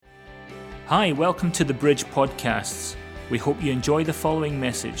Hi, welcome to the Bridge Podcasts. We hope you enjoy the following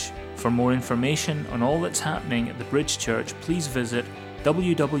message. For more information on all that's happening at the Bridge Church, please visit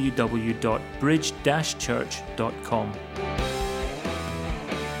www.bridge-church.com.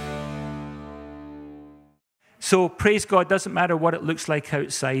 So, praise God, doesn't matter what it looks like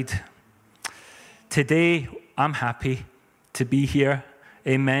outside. Today, I'm happy to be here.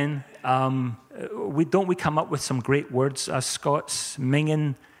 Amen. We come up with some great words as Scots,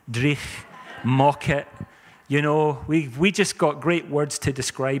 mingen, drich, mock it. You know, we just got great words to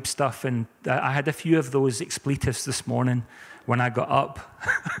describe stuff, and I had a few of those expletives this morning when I got up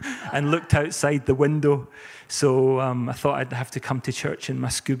and looked outside the window. So I thought I'd have to come to church in my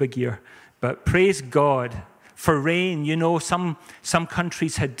scuba gear. But praise God for rain. You know, some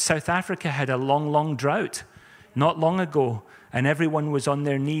countries South Africa had a long drought not long ago, and everyone was on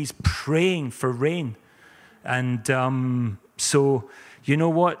their knees praying for rain. And so, you know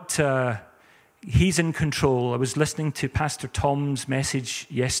what? He's in control. I was listening to Pastor Tom's message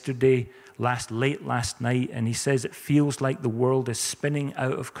late last night, and he says it feels like the world is spinning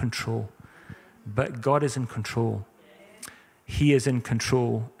out of control. But God is in control. He is in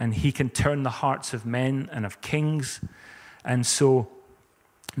control, and he can turn the hearts of men and of kings. And so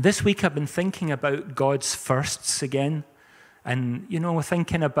this week I've been thinking about God's firsts again, and, you know,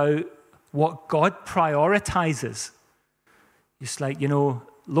 thinking about what God prioritizes. It's like, you know,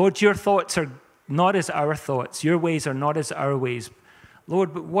 Lord, your thoughts are not as our thoughts. Your ways are not as our ways.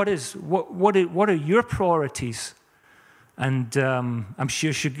 Lord, but what are your priorities? And I'm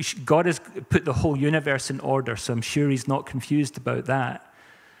sure God has put the whole universe in order, so I'm sure he's not confused about that.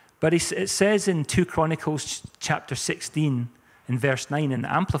 But it says in 2 Chronicles chapter 16, in verse 9, in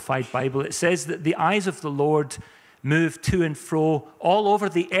the Amplified Bible, it says that the eyes of the Lord move to and fro all over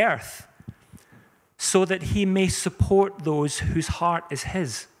the earth, so that he may support those whose heart is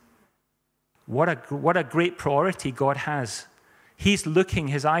his. What a great priority God has. He's looking,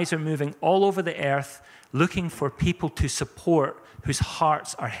 his eyes are moving all over the earth, looking for people to support whose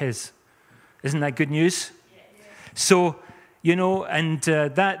hearts are his. Isn't that good news? So, you know, and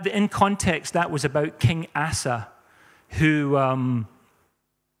that in context, that was about King Asa, who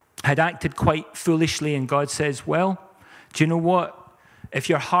had acted quite foolishly, and God says, well, do you know what? If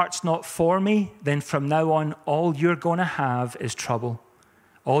your heart's not for me, then from now on, all you're going to have is trouble.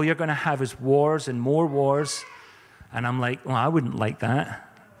 All you're going to have is wars and more wars. And I'm like, well, I wouldn't like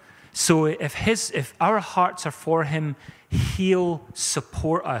that. So if our hearts are for him, he'll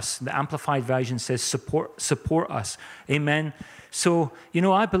support us. The Amplified Version says support us. Amen. So, you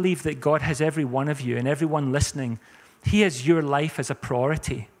know, I believe that God has every one of you and everyone listening. He has your life as a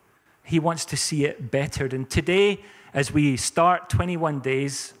priority. He wants to see it bettered. And today, as we start 21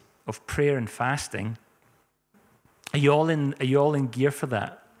 days of prayer and fasting, are you all in gear for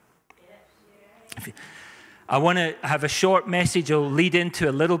that? Yes. I want to have a short message. I'll lead into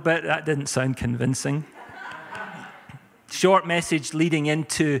a little bit. That didn't sound convincing. Short message leading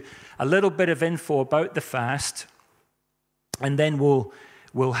into a little bit of info about the fast, and then we'll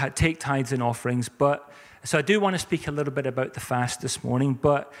take tithes and offerings. So I do want to speak a little bit about the fast this morning.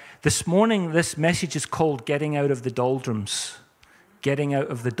 But this morning, this message is called "Getting Out of the Doldrums." Getting out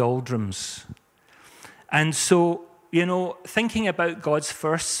of the doldrums. And so, you know, thinking about God's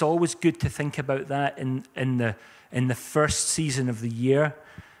first, it's always good to think about that in the first season of the year.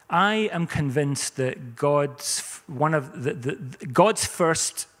 I am convinced that God's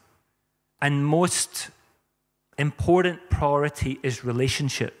first and most important priority is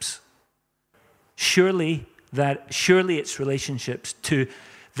relationships. Surely it's relationships,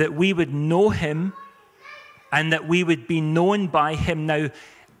 that we would know him and that we would be known by him. Now,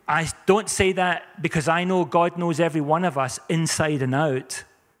 I don't say that because I know God knows every one of us inside and out,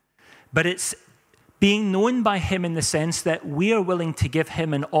 but it's being known by him in the sense that we are willing to give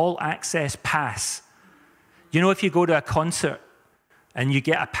him an all-access pass. You know, if you go to a concert and you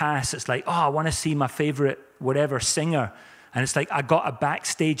get a pass, it's like, oh, I want to see my favorite whatever singer, and it's like, I got a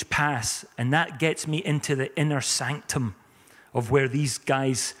backstage pass, and that gets me into the inner sanctum of where these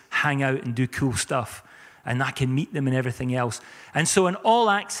guys hang out and do cool stuff. And I can meet them and everything else. And so an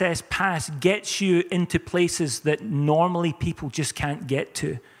all-access pass gets you into places that normally people just can't get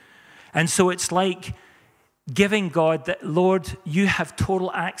to. And so it's like giving God that, Lord, you have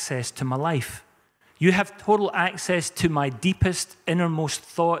total access to my life. You have total access to my deepest, innermost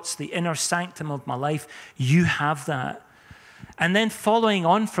thoughts, the inner sanctum of my life. You have that. And then following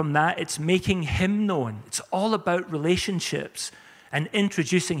on from that, it's making him known. It's all about relationships and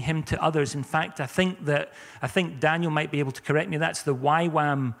introducing him to others. In fact, I think Daniel might be able to correct me. That's the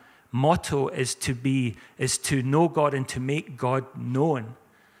YWAM motto, is to know God and to make God known.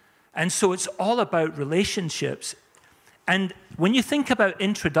 And so it's all about relationships. And when you think about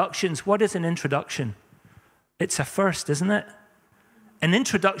introductions, what is an introduction? It's a first, isn't it? An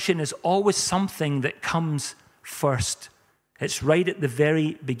introduction is always something that comes first. It's right at the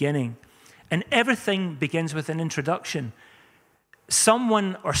very beginning. And everything begins with an introduction.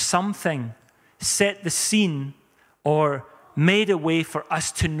 Someone or something set the scene or made a way for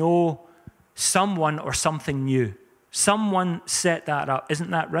us to know someone or something new. Someone set that up.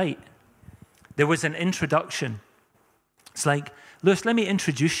 Isn't that right? There was an introduction. It's like, Lewis, let me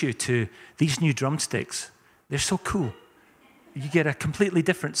introduce you to these new drumsticks. They're so cool. You get a completely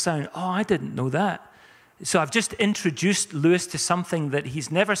different sound. Oh, I didn't know that. So I've just introduced Lewis to something that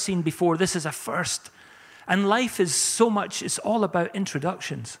he's never seen before. This is a first. And life is so much, it's all about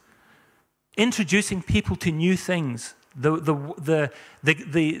introductions. Introducing people to new things. The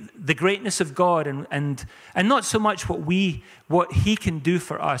greatness of God and not so much what he can do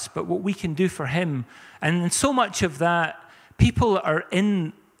for us, but what we can do for him. And so much of that, people are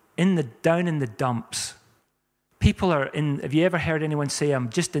down in the dumps. People are have you ever heard anyone say, I'm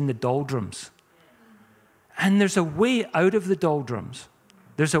just in the doldrums? And there's a way out of the doldrums.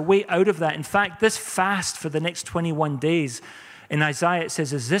 There's a way out of that. In fact, this fast for the next 21 days, in Isaiah it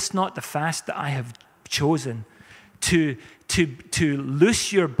says, is this not the fast that I have chosen? To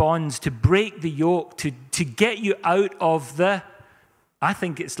loose your bonds, to break the yoke, to get you out of I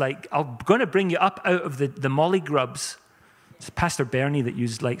think it's like, I'm going to bring you up out of the molly grubs. It's Pastor Bernie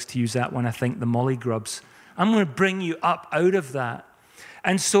that likes to use that one, I think, the molly grubs. I'm going to bring you up out of that.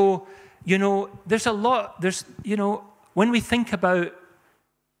 And so, there's a lot, when we think about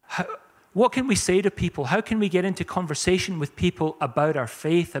what can we say to people, how can we get into conversation with people about our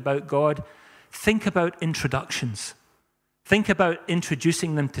faith, about God, think about introductions. Think about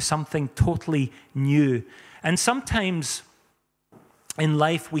introducing them to something totally new. And sometimes in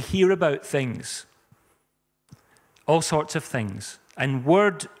life we hear about things, all sorts of things, and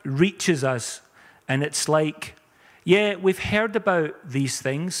word reaches us, and it's like, yeah, we've heard about these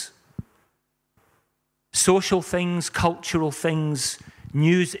things, social things, cultural things,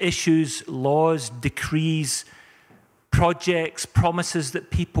 news issues, laws, decrees, projects, promises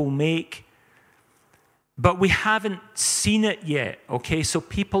that people make, but we haven't seen it yet, okay? So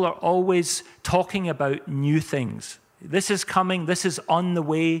people are always talking about new things. This is coming, this is on the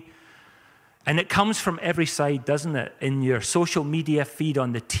way, and it comes from every side, doesn't it? In your social media feed,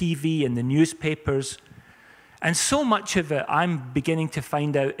 on the TV, in the newspapers. And so much of it, I'm beginning to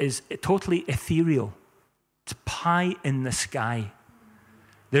find out, is totally ethereal. It's pie in the sky.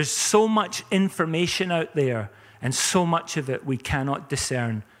 There's so much information out there, and so much of it we cannot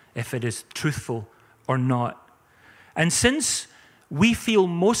discern if it is truthful or not. And since we feel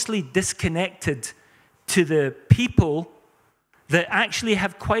mostly disconnected to the people that actually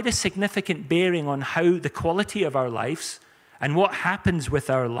have quite a significant bearing on how the quality of our lives and what happens with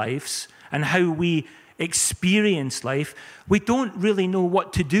our lives and how we experience life, we don't really know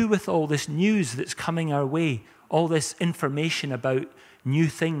what to do with all this news that's coming our way, all this information about new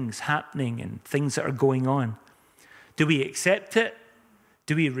things happening and things that are going on. Do we accept it?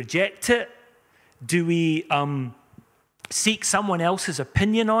 Do we reject it? Do we seek someone else's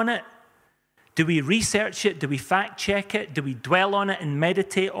opinion on it? Do we research it? Do we fact check it? Do we dwell on it and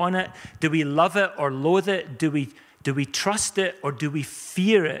meditate on it? Do we love it or loathe it? Do we trust it or do we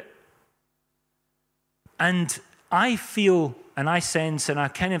fear it? And I feel and I sense, and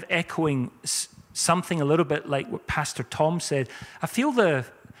I'm kind of echoing something a little bit like what Pastor Tom said, I feel the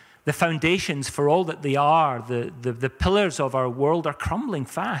foundations for all that they are, the pillars of our world are crumbling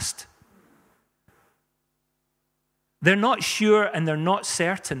fast. They're not sure and they're not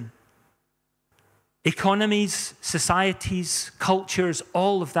certain. Economies, societies, cultures,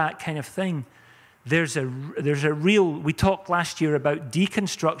 all of that kind of thing. There's a real, we talked last year about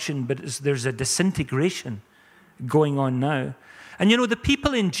deconstruction, but there's a disintegration going on now. And the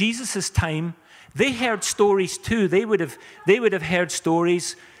people in Jesus' time, they heard stories too. They would have heard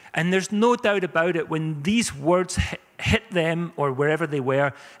stories, and there's no doubt about it, when these words hit them or wherever they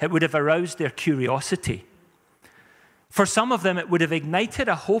were, it would have aroused their curiosity. For some of them, it would have ignited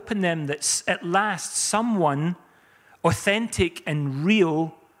a hope in them that at last someone authentic and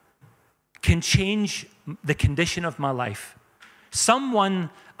real can change the condition of my life. Someone,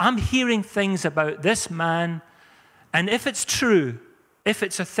 I'm hearing things about this man, and if it's true, if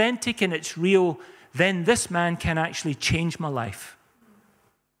it's authentic and it's real, then this man can actually change my life.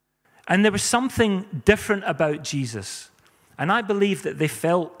 And there was something different about Jesus. And I believe that they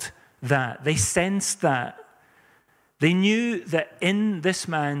felt that, they sensed that. They knew that in this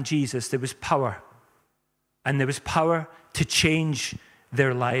man, Jesus, there was power. And there was power to change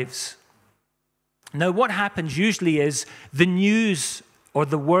their lives. Now, what happens usually is the news or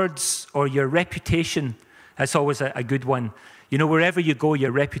the words or your reputation, that's always a good one. You know, wherever you go,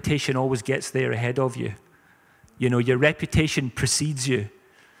 your reputation always gets there ahead of you. You know, your reputation precedes you.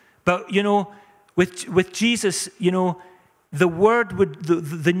 But, you know, with Jesus, you know, the word would,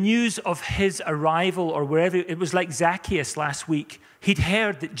 the news of his arrival or wherever, it was like Zacchaeus last week. He'd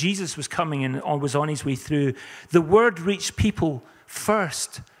heard that Jesus was coming and was on his way through. The word reached people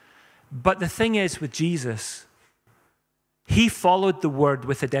first. But the thing is with Jesus, he followed the word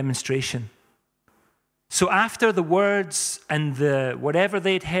with a demonstration. So after the words and the whatever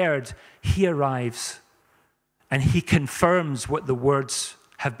they'd heard, he arrives and he confirms what the words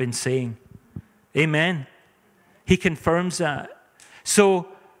have been saying. Amen. He confirms that. So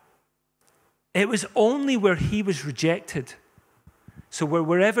it was only where he was rejected. So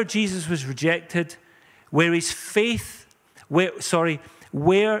wherever Jesus was rejected, where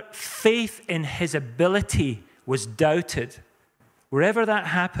faith in his ability was doubted, wherever that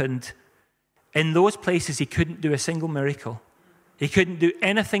happened, in those places he couldn't do a single miracle. He couldn't do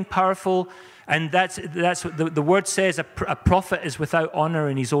anything powerful. And that's what the word says, a prophet is without honor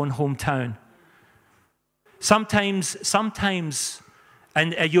in his own hometown. Sometimes,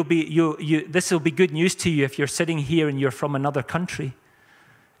 and this will be good news to you if you're sitting here and you're from another country,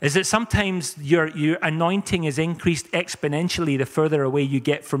 is that sometimes your anointing is increased exponentially the further away you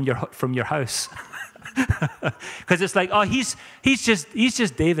get from your house. Because it's like, oh, he's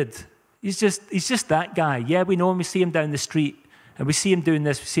just David. He's just that guy. Yeah, we know him. We see him down the street, and we see him doing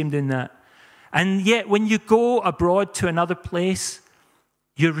this. We see him doing that. And yet, when you go abroad to another place,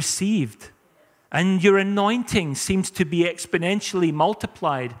 you're received, and your anointing seems to be exponentially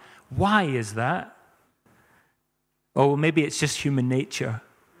multiplied. Why is that? Oh, well, maybe it's just human nature.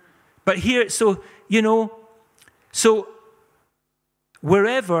 But here, so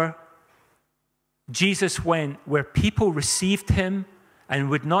wherever Jesus went, where people received him and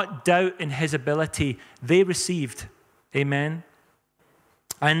would not doubt in his ability, they received. Amen.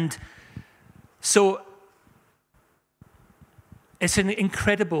 And so it's an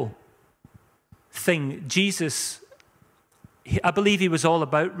incredible thing. Jesus, I believe he was all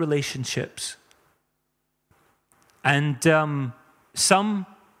about relationships. And some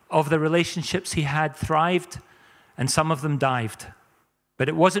of the relationships he had thrived, and some of them dived. But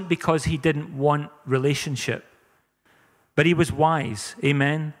it wasn't because he didn't want relationship, but he was wise.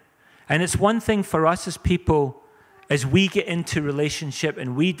 Amen. And it's one thing for us as people, as we get into relationship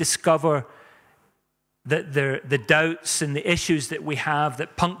and we discover that the doubts and the issues that we have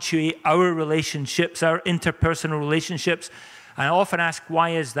that punctuate our relationships, our interpersonal relationships. And I often ask,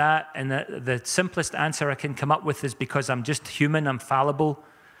 why is that? And the simplest answer I can come up with is because I'm just human, I'm fallible.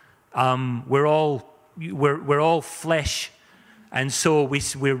 We're all flesh. And so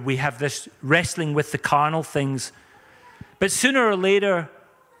we have this wrestling with the carnal things. But sooner or later,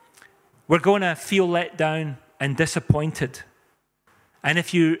 we're going to feel let down and disappointed. And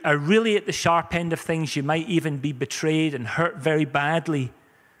if you are really at the sharp end of things, you might even be betrayed and hurt very badly.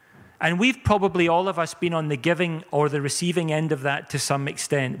 And we've probably, all of us, been on the giving or the receiving end of that to some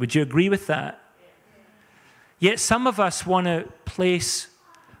extent. Would you agree with that? Yet some of us want to place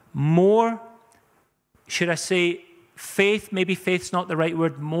more, should I say, faith, maybe faith's not the right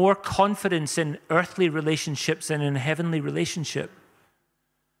word, more confidence in earthly relationships than in a heavenly relationship.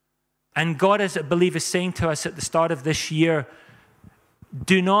 And God, as I believe, is saying to us at the start of this year,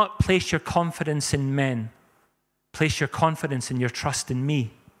 do not place your confidence in men. Place your confidence in your trust in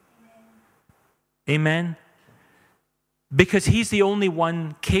me. Amen? Because he's the only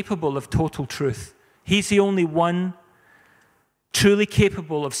one capable of total truth. He's the only one truly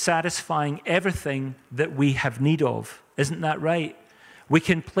capable of satisfying everything that we have need of. Isn't that right? We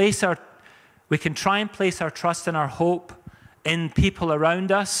can try and place our trust and our hope in people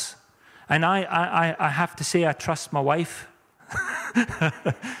around us. And I have to say I trust my wife. I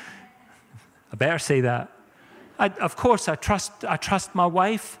better say that. Of course, I trust my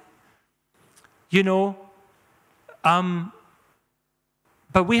wife. You know,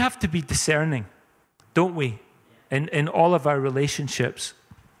 but we have to be discerning, don't we, in all of our relationships.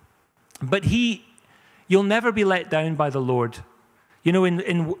 But you'll never be let down by the Lord. You know,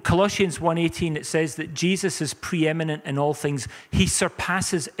 in Colossians 1:18, it says that Jesus is preeminent in all things. He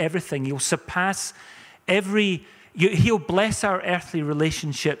surpasses everything. He'll surpass He'll bless our earthly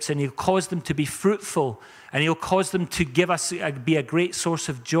relationships, and he'll cause them to be fruitful, and he'll cause them to be a great source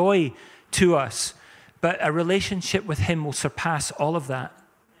of joy to us. But a relationship with him will surpass all of that.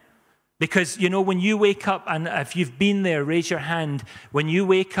 Because, you know, when you wake up, and if you've been there, raise your hand. When you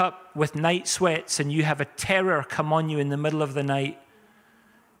wake up with night sweats and you have a terror come on you in the middle of the night,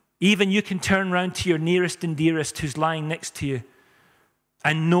 Even you can turn around to your nearest and dearest who's lying next to you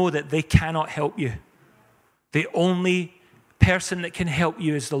and know that they cannot help you. The only person that can help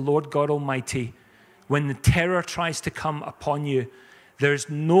you is the Lord God Almighty. When the terror tries to come upon you, there's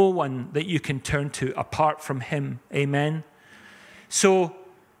no one that you can turn to apart from him. Amen. So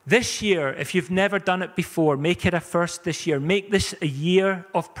this year, if you've never done it before, make it a first this year. Make this a year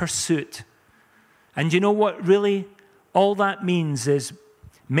of pursuit. And you know what really all that means is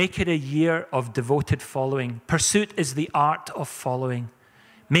make it a year of devoted following. Pursuit is the art of following.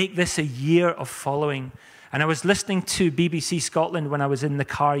 Make this a year of following. And I was listening to BBC Scotland when I was in the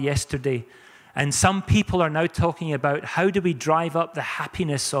car yesterday. And some people are now talking about how do we drive up the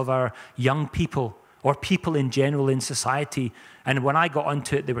happiness of our young people or people in general in society. And when I got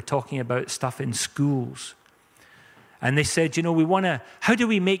onto it, they were talking about stuff in schools. And they said, you know, how do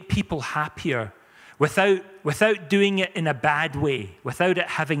we make people happier without doing it in a bad way, without it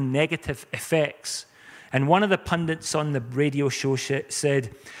having negative effects? And one of the pundits on the radio show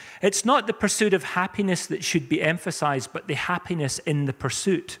said, it's not the pursuit of happiness that should be emphasized, but the happiness in the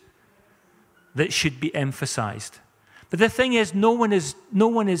pursuit that should be emphasized. But the thing is, no one is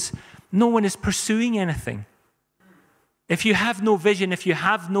pursuing anything. If you have no vision, if you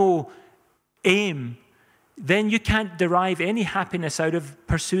have no aim, then you can't derive any happiness out of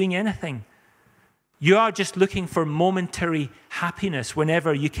pursuing anything. You are just looking for momentary happiness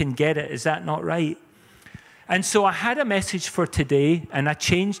whenever you can get it. Is that not right? And so I had a message for today, and I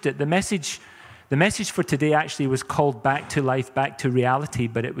changed it. The message for today actually was called Back to Life, Back to Reality,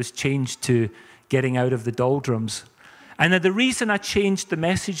 but it was changed to Getting Out of the Doldrums. And the reason I changed the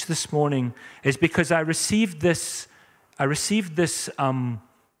message this morning is because I received this,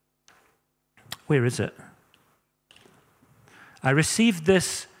 where is it? I received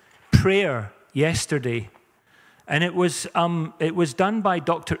this prayer yesterday, and it was done by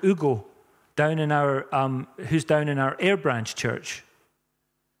Dr. Ugo, who's down in our Air Branch church.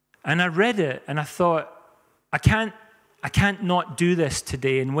 And I read it, and I thought, I can't not do this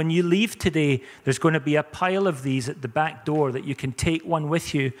today. And when you leave today, there's going to be a pile of these at the back door that you can take one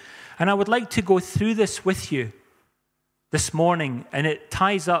with you. And I would like to go through this with you this morning, and it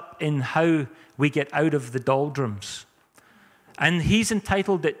ties up in how we get out of the doldrums. And he's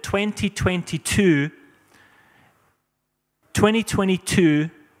entitled it 2022,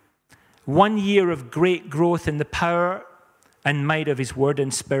 1 year of great growth in the power and might of his word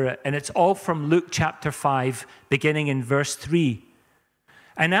and spirit. And it's all from Luke chapter 5, beginning in verse 3.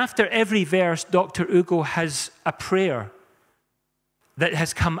 And after every verse, Dr. Ugo has a prayer that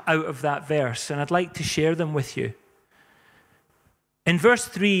has come out of that verse. And I'd like to share them with you. In verse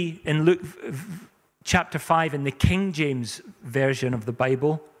 3 in Luke chapter 5, in the King James version of the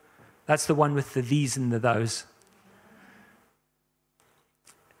Bible, that's the one with the these and the thous.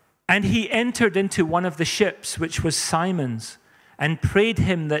 And he entered into one of the ships, which was Simon's, and prayed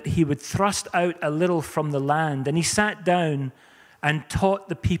him that he would thrust out a little from the land. And he sat down and taught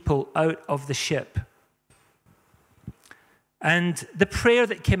the people out of the ship. And the prayer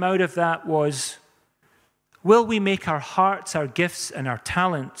that came out of that was, will we make our hearts, our gifts, and our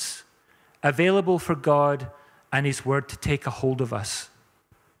talents available for God and his word to take a hold of us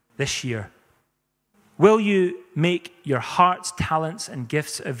this year? Will you make your heart's talents and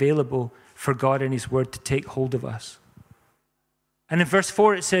gifts available for God and his word to take hold of us? And in verse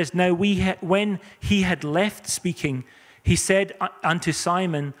 4 it says, now when he had left speaking, he said unto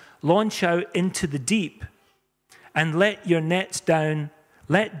Simon, launch out into the deep and let down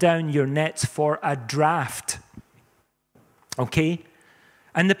your nets for a draught. Okay?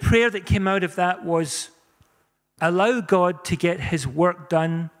 And the prayer that came out of that was, allow God to get his work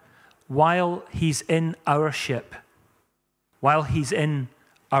done while he's in our ship, while he's in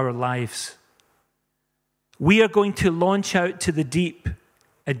our lives. We are going to launch out to the deep,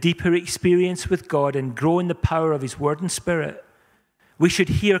 a deeper experience with God and grow in the power of his word and spirit. We should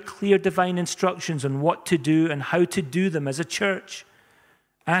hear clear divine instructions on what to do and how to do them as a church.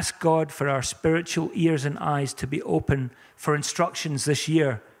 Ask God for our spiritual ears and eyes to be open for instructions this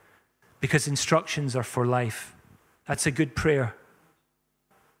year, because instructions are for life. That's a good prayer.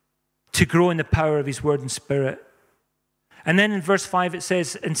 To grow in the power of his word and spirit. And then in verse 5 it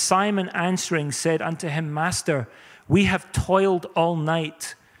says, and Simon answering said unto him, Master, we have toiled all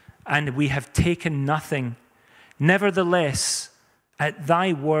night, and we have taken nothing. Nevertheless, at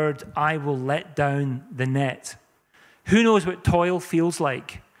thy word I will let down the net. Who knows what toil feels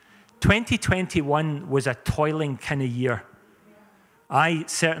like? 2021 was a toiling kind of year. I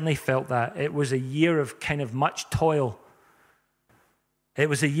certainly felt that. It was a year of kind of much toil. It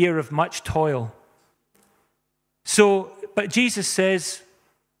was a year of much toil. So, but Jesus says,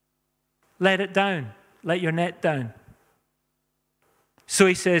 let it down. Let your net down. So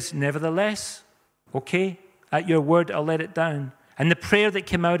he says, nevertheless, okay, at your word, I'll let it down. And the prayer that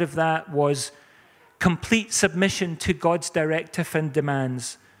came out of that was complete submission to God's directive and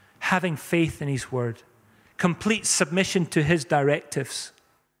demands, having faith in his word. Complete submission to his directives.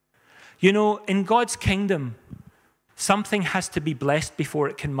 You know, in God's kingdom, something has to be blessed before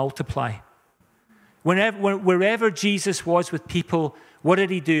it can multiply. Wherever Jesus was with people, what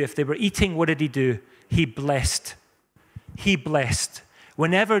did he do? If they were eating, what did he do? He blessed. He blessed.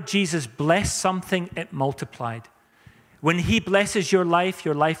 Whenever Jesus blessed something, it multiplied. When he blesses your life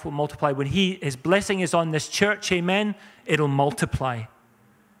will multiply. When his blessing is on this church, amen, it'll multiply.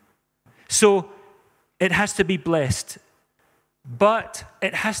 So it has to be blessed. But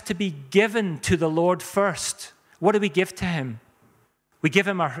it has to be given to the Lord first. What do we give to him? We give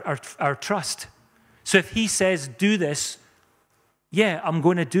him our trust. So if he says, do this, yeah, I'm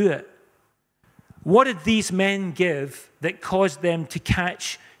going to do it. What did these men give that caused them to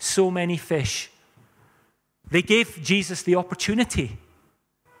catch so many fish? They gave Jesus the opportunity.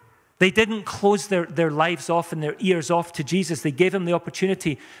 They didn't close their lives off and their ears off to Jesus. They gave him the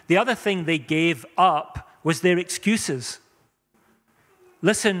opportunity. The other thing they gave up was their excuses.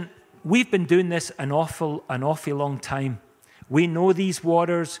 Listen, we've been doing this an awful long time. We know these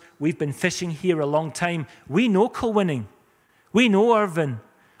waters. We've been fishing here a long time. We know Kilwinning. We know Irvine.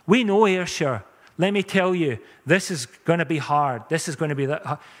 We know Ayrshire. Let me tell you, this is going to be hard. This is going to be that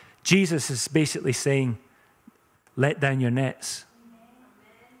hard. Jesus is basically saying, let down your nets.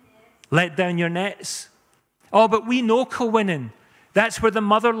 Let down your nets. Oh, but we know Kilwinning. That's where the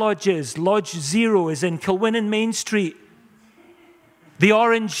Mother Lodge is. Lodge 0 is in Kilwinning Main Street. The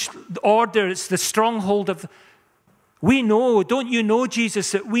Orange Order, it's the stronghold of... We know, don't you know,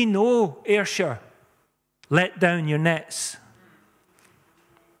 Jesus, that we know Ayrshire. Let down your nets.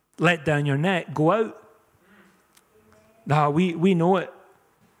 Let down your net. Go out. No, we know it.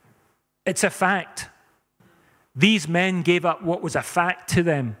 It's a fact. These men gave up what was a fact to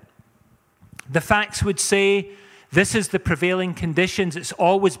them. The facts would say, this is the prevailing conditions. It's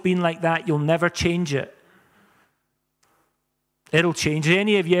always been like that. You'll never change it. It'll change.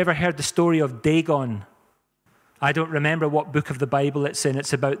 Any of you ever heard the story of Dagon? I don't remember what book of the Bible it's in.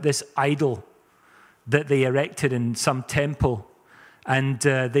 It's about this idol that they erected in some temple. And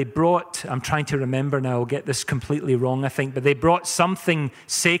they brought, I'm trying to remember now, I'll get this completely wrong, I think, but they brought something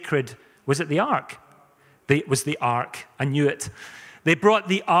sacred. Was it the ark? It was the ark. I knew it. They brought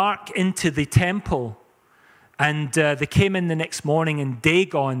the ark into the temple, and they came in the next morning, and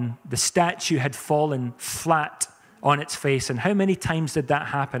Dagon, the statue, had fallen flat on its face. And how many times did that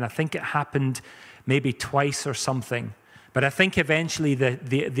happen? I think it happened maybe twice or something. But I think eventually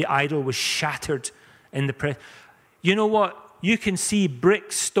the idol was shattered in the press. You know what? You can see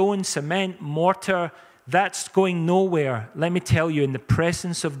brick, stone, cement, mortar. That's going nowhere. Let me tell you, in the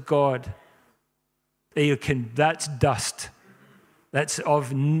presence of God, that's dust.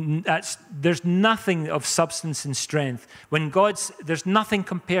 There's nothing of substance and strength. There's nothing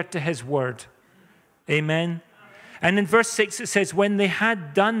compared to his word. Amen. And in verse 6 it says, when they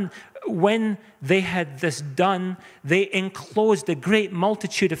had this done, they enclosed a great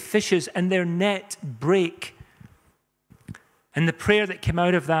multitude of fishes, and their net brake. And the prayer that came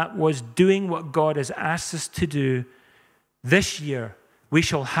out of that was, doing what God has asked us to do this year, we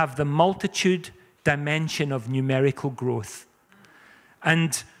shall have the multitude dimension of numerical growth.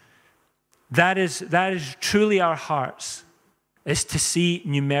 And that is truly our hearts, is to see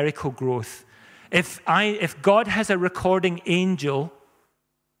numerical growth. If God has a recording angel,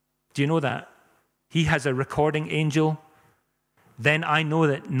 do you know that? He has a recording angel, then I know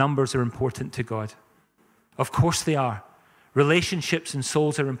that numbers are important to God. Of course they are. Relationships and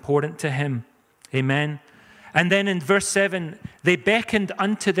souls are important to him. Amen. And then in verse 7, they beckoned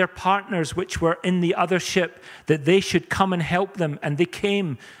unto their partners which were in the other ship, that they should come and help them. And they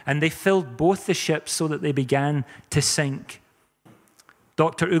came, and they filled both the ships so that they began to sink.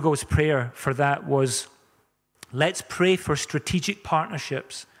 Dr. Ugo's prayer for that was, let's pray for strategic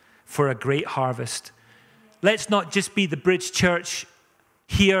partnerships for a great harvest. Let's not just be the Bridge Church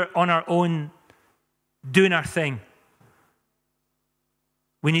here on our own, doing our thing.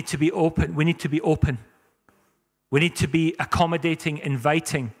 We need to be open. We need to be open. We need to be accommodating,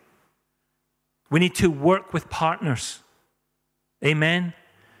 inviting. We need to work with partners. Amen.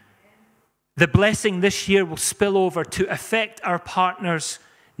 The blessing this year will spill over to affect our partners,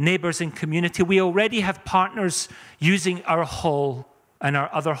 neighbors, and community. We already have partners using our hall and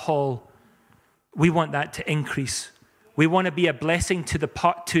our other hall. We want that to increase. We want to be a blessing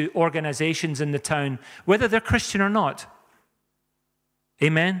to organizations in the town, whether they're Christian or not.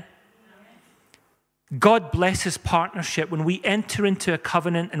 Amen? God blesses partnership when we enter into a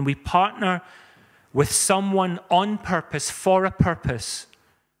covenant and we partner with someone on purpose, for a purpose.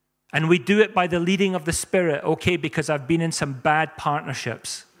 And we do it by the leading of the Spirit, okay, because I've been in some bad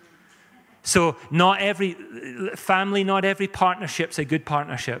partnerships. So not every partnership's a good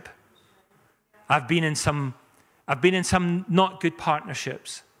partnership. I've been in some not good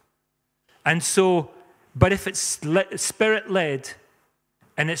partnerships. And so, but if it's Spirit-led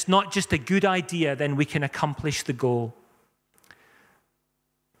and it's not just a good idea, then we can accomplish the goal.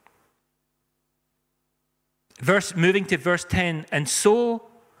 Moving to verse 10, and so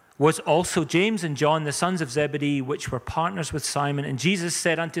was also James and John, the sons of Zebedee, which were partners with Simon. And Jesus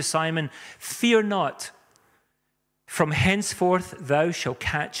said unto Simon, fear not, from henceforth thou shalt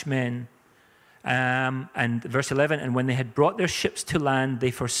catch men. And verse 11, and when they had brought their ships to land, they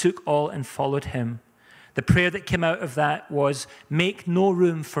forsook all and followed him. The prayer that came out of that was, make no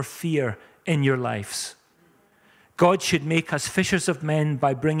room for fear in your lives. God should make us fishers of men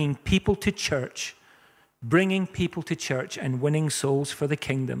by bringing people to church and winning souls for the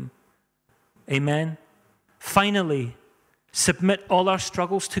kingdom. Amen. Finally, submit all our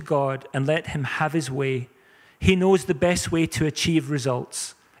struggles to God and let him have his way. He knows the best way to achieve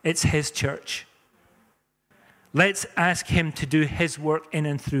results. It's his church. Let's ask him to do his work in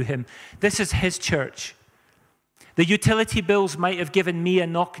and through him. This is his church. The utility bills might have given me a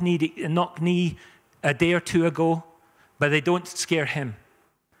knock knee a day or two ago, but they don't scare him.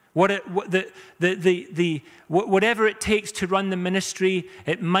 Whatever it takes to run the ministry,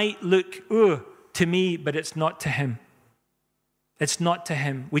 it might look to me, but it's not to him. It's not to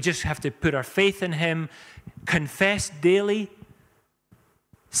him. We just have to put our faith in him, confess daily,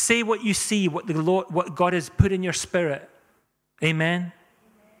 say what you see, what God has put in your spirit. Amen.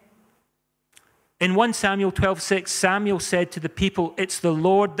 In 1 Samuel 12:6, Samuel said to the people, it's the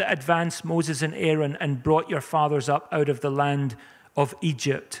Lord that advanced Moses and Aaron and brought your fathers up out of the land of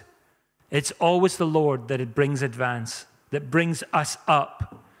Egypt. It's always the Lord that brings advance, that brings us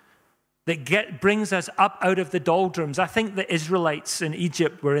up, that brings us up out of the doldrums. I think the Israelites in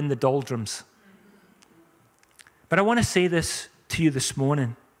Egypt were in the doldrums. But I want to say this to you this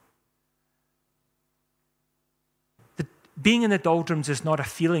morning. Being in the doldrums is not a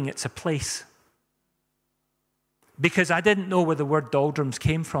feeling, it's a place. Because I didn't know where the word doldrums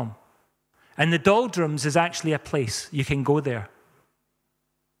came from. And the doldrums is actually a place. You can go there.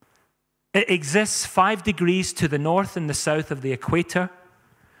 It exists 5 degrees to the north and the south of the equator.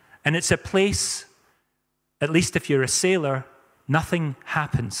 And it's a place, at least if you're a sailor, nothing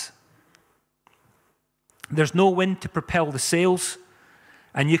happens. There's no wind to propel the sails,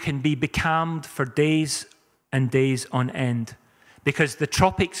 and you can be becalmed for days and days on end. Because the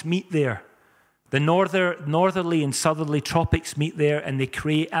tropics meet there. The northerly and southerly tropics meet there, and they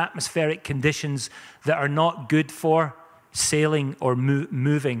create atmospheric conditions that are not good for sailing or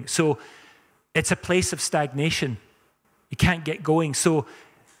moving. So it's a place of stagnation. You can't get going. So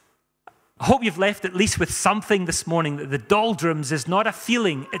I hope you've left at least with something this morning, that the doldrums is not a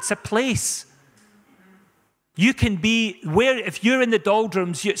feeling, it's a place. You can be where, if you're in the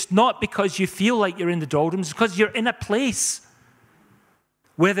doldrums, it's not because you feel like you're in the doldrums, it's because you're in a place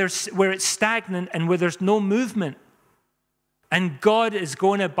where it's stagnant and where there's no movement. And God is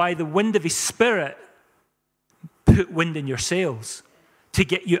going to, by the wind of his Spirit, put wind in your sails to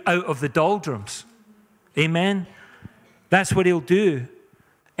get you out of the doldrums. Amen? That's what he'll do.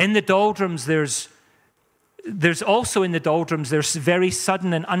 In the doldrums, there's also in the doldrums, there's very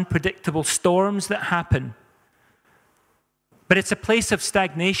sudden and unpredictable storms that happen. But it's a place of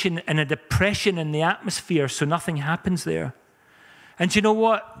stagnation and a depression in the atmosphere, so nothing happens there. And you know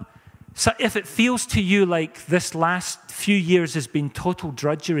what? So if it feels to you like this last few years has been total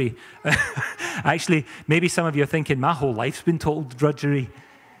drudgery, actually, maybe some of you are thinking, my whole life's been total drudgery.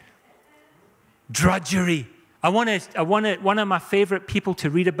 Drudgery. One of my favorite people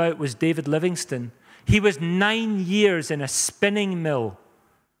to read about was David Livingstone. He was 9 years in a spinning mill.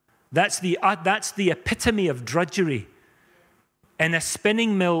 That's the epitome of drudgery. In a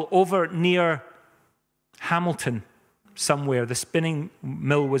spinning mill over near Hamilton. Somewhere. The spinning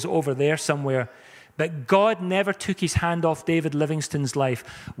mill was over there somewhere. But God never took his hand off David Livingstone's life.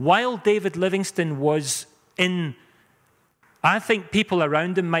 While David Livingstone was in, I think people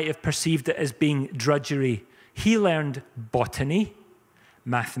around him might have perceived it as being drudgery. He learned botany,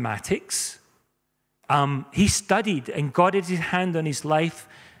 mathematics. He studied, and God had his hand on his life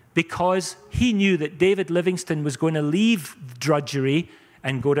because he knew that David Livingstone was going to leave drudgery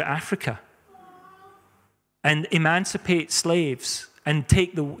and go to Africa and emancipate slaves and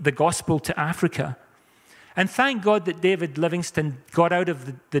take the gospel to Africa. And thank God that David Livingstone got out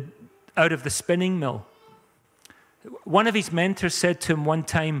of out of the spinning mill. One of his mentors said to him one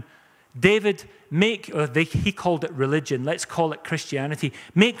time, David, he called it religion, let's call it Christianity.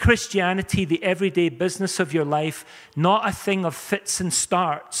 Make Christianity the everyday business of your life, not a thing of fits and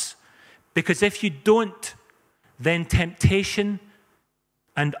starts. Because if you don't, then temptation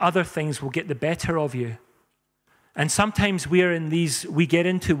and other things will get the better of you. And sometimes we get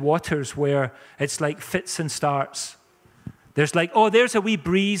into waters where it's like fits and starts. There's like, oh, there's a wee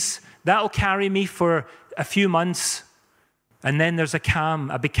breeze, that'll carry me for a few months. And then there's a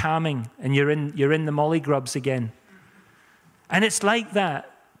becalming, and you're in the molly grubs again. And it's like that.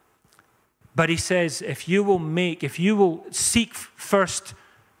 But he says, if you will seek first,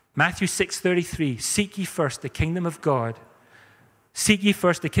 Matthew 6:33, seek ye first the kingdom of God. Seek ye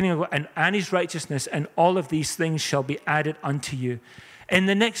first the kingdom of God and his righteousness, and all of these things shall be added unto you. In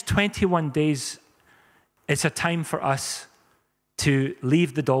the next 21 days, it's a time for us to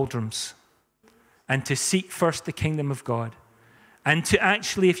leave the doldrums and to seek first the kingdom of God. And to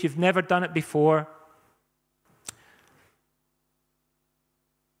actually, if you've never done it before,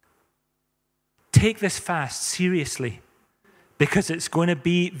 take this fast seriously, because it's going to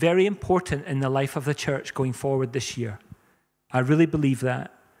be very important in the life of the church going forward this year. I really believe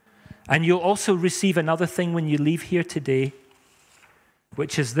that. And you'll also receive another thing when you leave here today,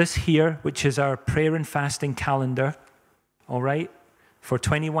 which is this here, which is our prayer and fasting calendar, all right, for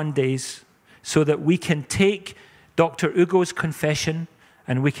 21 days, so that we can take Dr. Ugo's confession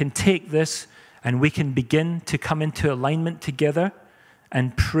and we can take this and we can begin to come into alignment together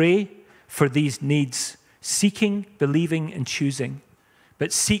and pray for these needs, seeking, believing, and choosing.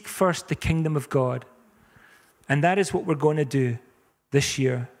 But seek first the kingdom of God. And that is what we're going to do this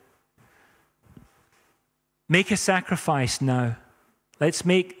year. Make a sacrifice now. Let's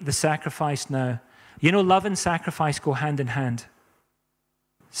make the sacrifice now. You know, love and sacrifice go hand in hand.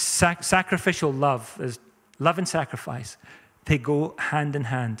 Sacrificial love, is love and sacrifice. They go hand in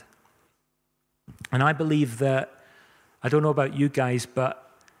hand. And I believe that, I don't know about you guys,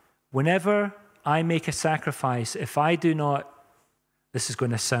 but whenever I make a sacrifice, if I do not, this is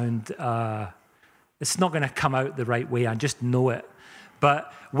going to sound, it's not going to come out the right way, I just know it.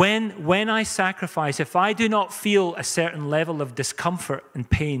 But when I sacrifice, if I do not feel a certain level of discomfort and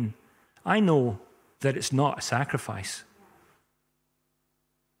pain, I know that it's not a sacrifice.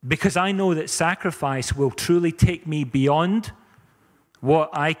 Because I know that sacrifice will truly take me beyond what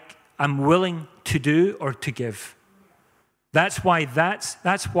I am willing to do or to give. That's why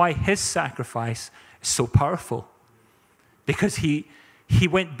his sacrifice is so powerful. Because he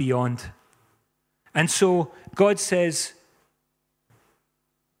went beyond. And so God says,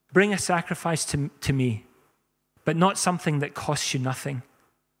 bring a sacrifice to me, but not something that costs you nothing.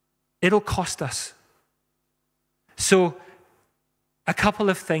 It'll cost us. So, a couple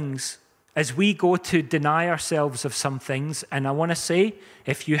of things as we go to deny ourselves of some things, and I want to say,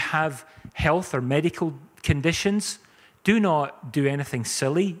 if you have health or medical conditions, do not do anything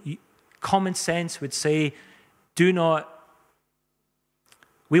silly. Common sense would say, we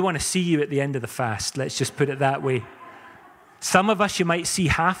want to see you at the end of the fast. Let's just put it that way. Some of us, you might see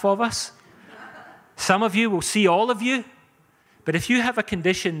half of us. Some of you will see all of you. But if you have a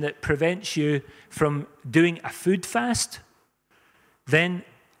condition that prevents you from doing a food fast, then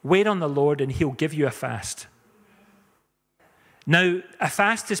wait on the Lord and he'll give you a fast. Now, a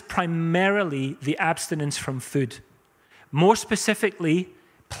fast is primarily the abstinence from food. More specifically,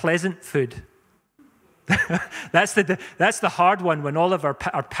 pleasant food. That's the hard one when all of our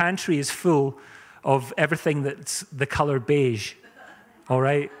pantry is full of everything that's the color beige. All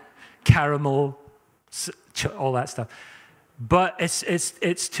right? Caramel, all that stuff. But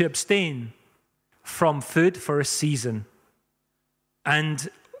it's to abstain from food for a season. And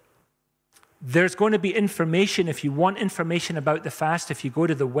there's going to be information, if you want information about the fast, if you go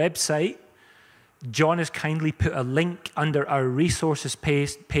to the website, John has kindly put a link under our resources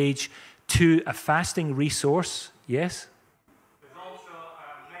page to a fasting resource. Yes? There's also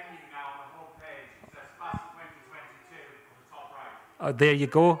a menu now on the whole page. It says Fast 2022 on the top right. There you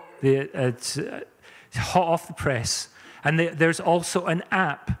go. It's hot off the press. And there's also an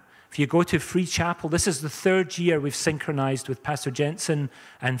app. If you go to Free Chapel, this is the third year we've synchronized with Pastor Jensen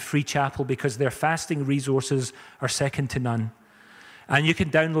and Free Chapel because their fasting resources are second to none. And you can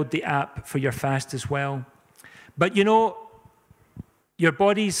download the app for your fast as well. But you know, our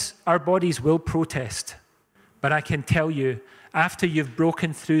bodies will protest. But I can tell you, after you've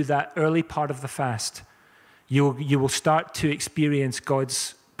broken through that early part of the fast, you will start to experience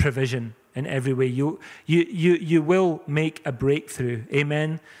God's provision in every way. You will make a breakthrough.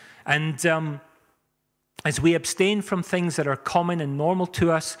 Amen. And As we abstain from things that are common and normal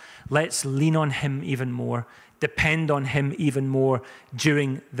to us, let's lean on him even more, depend on him even more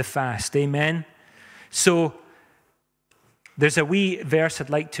during the fast. Amen? So there's a wee verse I'd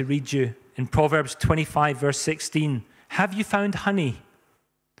like to read you in Proverbs 25, verse 16. Have you found honey?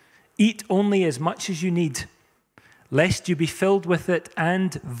 Eat only as much as you need, lest you be filled with it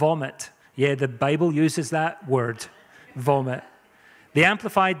and vomit. Yeah, the Bible uses that word, vomit. The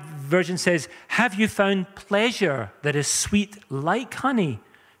Amplified Version says, have you found pleasure that is sweet like honey?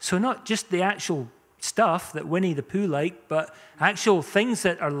 So not just the actual stuff that Winnie the Pooh liked, but actual things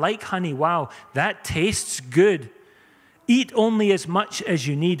that are like honey. Wow, that tastes good. Eat only as much as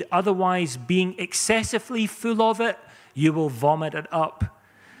you need, otherwise being excessively full of it, you will vomit it up.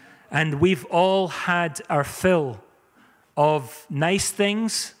 And we've all had our fill of nice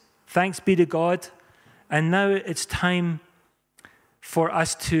things, thanks be to God. And now it's time for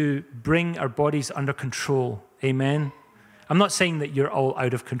us to bring our bodies under control. Amen. I'm not saying that you're all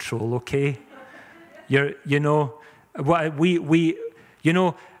out of control, okay?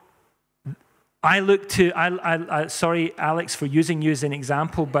 Sorry, Alex, for using you as an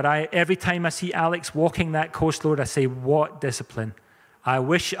example, but every time I see Alex walking that coast road, I say, what discipline. I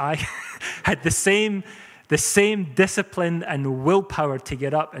wish I had the same discipline and willpower to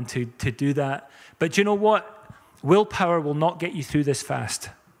get up and to do that. But you know what? Willpower will not get you through this fast.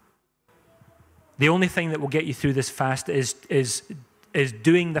 The only thing that will get you through this fast is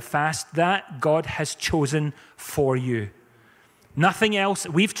doing the fast that God has chosen for you. Nothing else.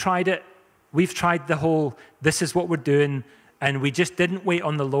 We've tried it. We've tried the whole, this is what we're doing, and we just didn't wait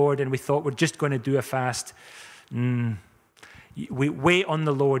on the Lord, and we thought we're just going to do a fast. We wait on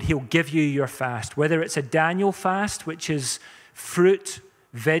the Lord. He'll give you your fast. Whether it's a Daniel fast, which is fruit,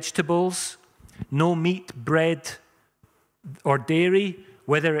 vegetables, no meat, bread, or dairy,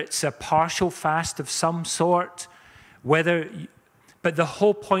 whether it's a partial fast of some sort, but the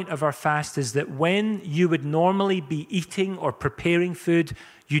whole point of our fast is that when you would normally be eating or preparing food,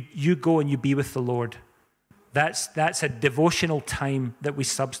 you go and you be with the Lord. That's a devotional time that we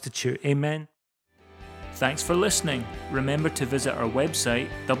substitute. Amen. Thanks for listening. Remember to visit our website,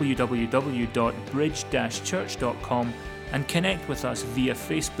 www.bridge-church.com, and connect with us via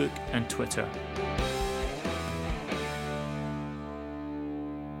Facebook and Twitter.